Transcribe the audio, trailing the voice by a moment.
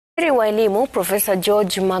Waziri wa elimu Profesa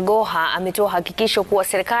George Magoha ametoa hakikisho kuwa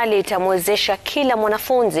serikali itamwezesha kila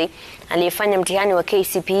mwanafunzi aliyefanya mtihani wa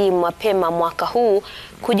KCPE mapema mwaka huu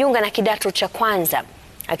kujiunga na kidato cha kwanza.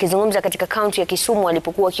 Akizungumza katika kaunti ya Kisumu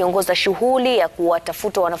alipokuwa akiongoza shughuli ya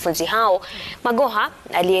kuwatafuta wanafunzi hao, Magoha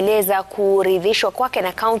alieleza kuridhishwa kwake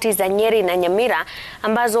na kaunti za Nyeri na Nyamira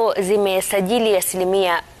ambazo zimesajili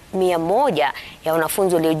 100% ya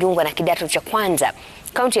wanafunzi waliojiunga na kidato cha kwanza.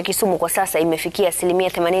 Kaunti ya Kisumu kwa sasa imefikia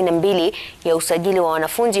 82% ya usajili wa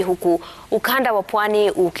wanafunzi, huku ukanda wa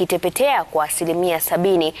pwani ukitepetea kwa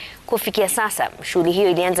 70% kufikia sasa. Shughuli hiyo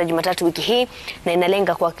ilianza Jumatatu wiki hii na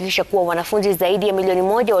inalenga kuhakikisha kuwa wanafunzi zaidi ya milioni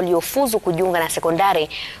 1 waliofuzu kujiunga na sekondari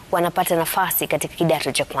wanapata nafasi katika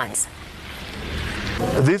kidato cha kwanza.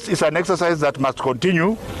 This is an exercise that must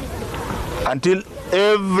continue until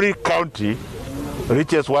every county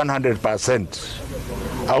reaches 100%.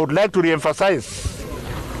 I would like to re-emphasize,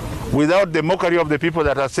 without the mockery of the people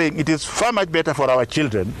that are saying it is far much better for our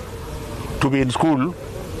children to be in school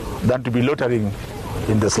than to be loitering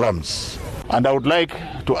in the slums. And I would like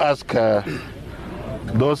to ask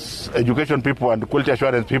those education people and quality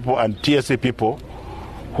assurance people and TSA people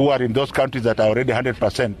who are in those counties that are already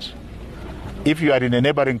 100%, if you are in a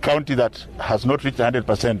neighboring county that has not reached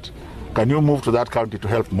 100%, can you move to that county to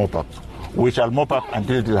help mop up? We shall mop up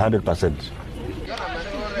until it is 100%.